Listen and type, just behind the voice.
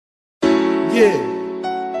Yeah,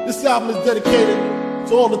 this album is dedicated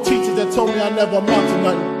to all the teachers that told me I never amount to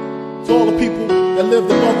nothing. To all the people that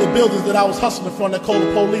lived above the buildings that I was hustling from that called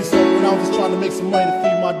the police on when I was just trying to make some money to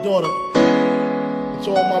feed my daughter. And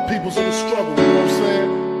to all my peoples in the struggle, you know what I'm saying?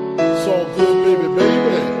 It's all good, baby, baby.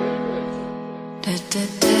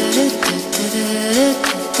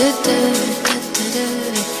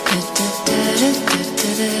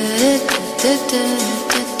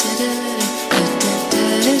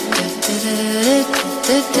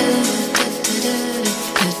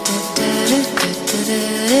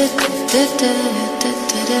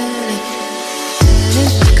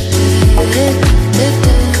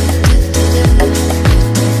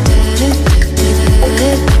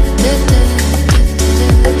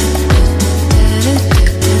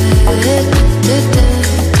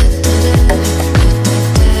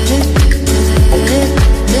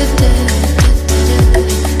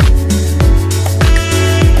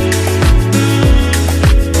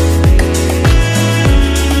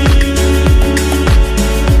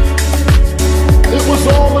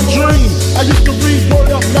 I used to read Word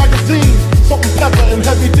Up magazine, Salt and Pepper and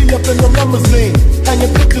Heavy D up in the limousine, hanging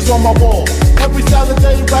pictures on my wall. Every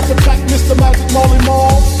Saturday, rap attack, Mr. Magic Molly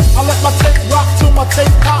Mall. I let my tape rock till my tape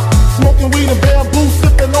pop, smoking weed and bamboo,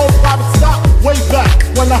 sipping on private stock. Way back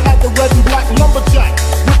when I had the red and black lumberjack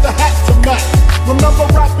with the hat to match. Remember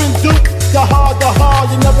rapping Duke? The hard,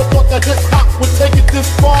 you never thought that hip-hop would take it this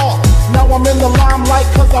far. Now I'm in the limelight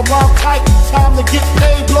cause I rhyme tight. Time to get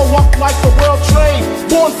paid, blow up like the world trade.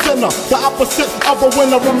 Born sinner, the opposite of a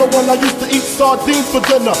winner. Remember when I used to eat sardines for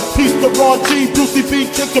dinner? Peace to Ron G, Brucey B,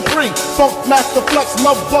 Kid Capri, Funk Master Flex,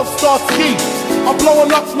 Love Bug, Star Ski. I'm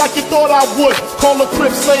blowing up like you thought I would. Call a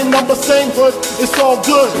crib, same number, same hood, it's all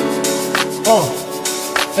good.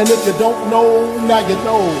 And if you don't know, now you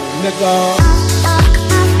know, nigga.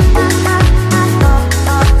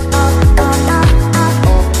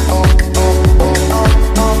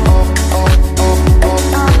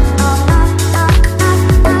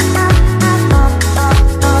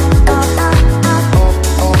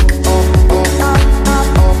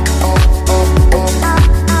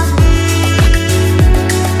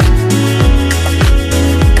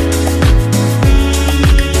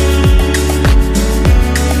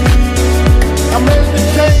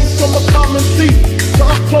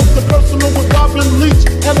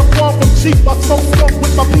 I smoke stuff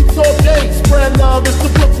with my peeps all day. Spread love, it's the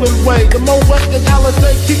Brooklyn way. The Moet and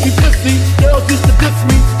Alizé keep me pissy. Girls used to diss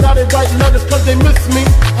me, now they write letters cause they miss me.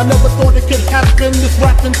 I never thought it could happen, this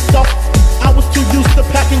rapping stuff. I was too used to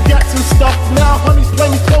packing gats and stuff. Now honeys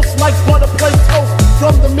play me close like butter play toast.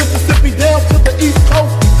 From the Mississippi down to the East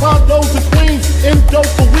Coast. Condos in Queens, indo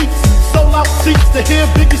for weeks. Sold out seats to hear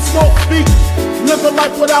Biggie Smoke speak. Living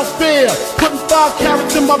life without fear, putting 5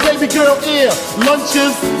 carats in my baby girl ear.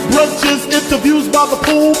 Lunches, brunches, interviews by the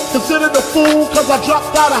pool. Considered a fool cause I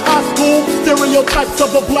dropped out of high school. Stereotypes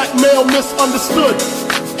of a black male misunderstood,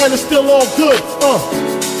 and it's still all good,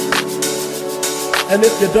 And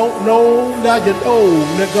if you don't know, now you know,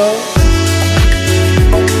 nigga.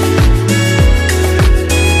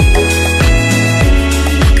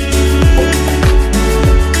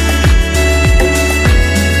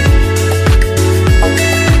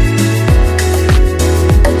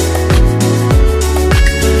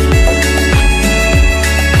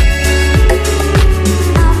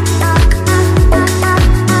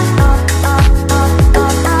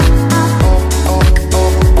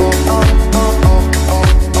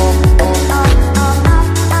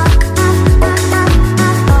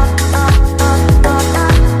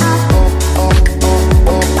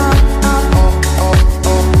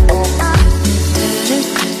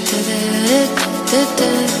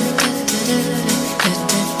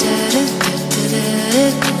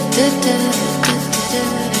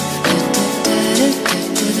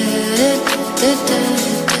 Da